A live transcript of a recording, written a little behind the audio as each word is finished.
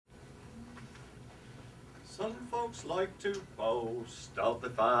Some folks like to boast of the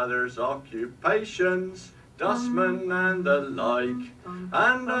father's occupations, dustmen and the like,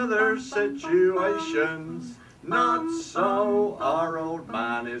 and other situations. Not so, our old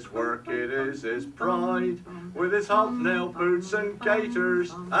man, his work it is his pride, with his hobnail boots and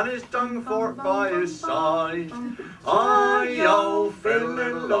gaiters, and his dung fork by his side. I-O, fill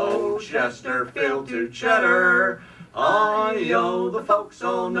little old Chesterfield to Cheddar. I-O, the folks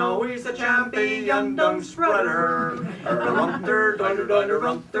all know he's the champion dung spreader.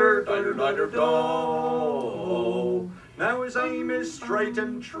 Do. Now his aim is straight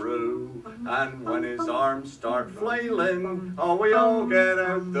and true, and when his arms start flailing, oh, we all get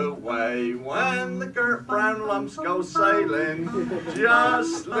out the way when the girt brown lumps go sailing.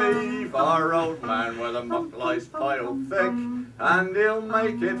 Just leave our old man where the muck lies piled thick, and he'll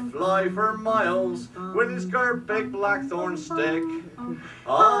make it fly for miles with his girt big blackthorn stick.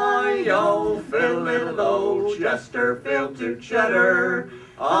 I-O, fill little old Chesterfield to Cheddar.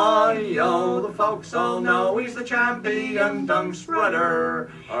 I-O, the folks all know he's the champion dung spreader.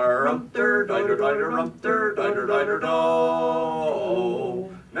 Do.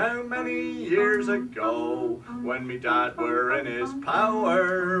 Now many years ago, when me dad were in his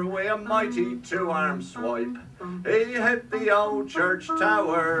power, wi' a mighty two-arm swipe, he hit the old church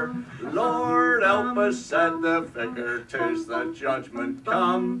tower. Lord help us, said the vicar, 'tis the judgment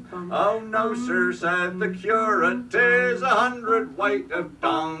come. Oh no, sir, said the curate, 'tis 100 weight of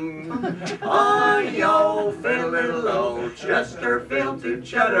dung. I-O, fill little old Chesterfield to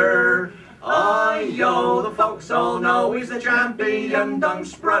Cheddar. I-O, the folks all know he's the champion dung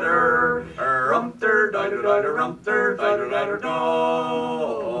spreader.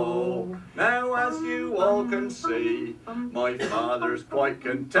 Do. Now as you all can see, my father's quite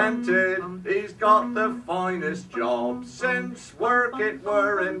contented. He's got the finest job since work it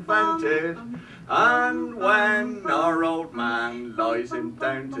were invented. And when our old man lies him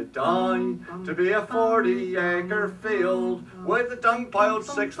down to die, to be a 40-acre field with the dung piled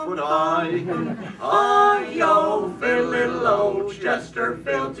 6 foot high. I-O, fill little old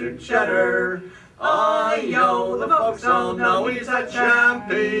Chesterfield to Cheddar. I-O, the folks all know he's a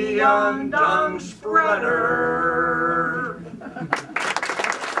champion dung spreader.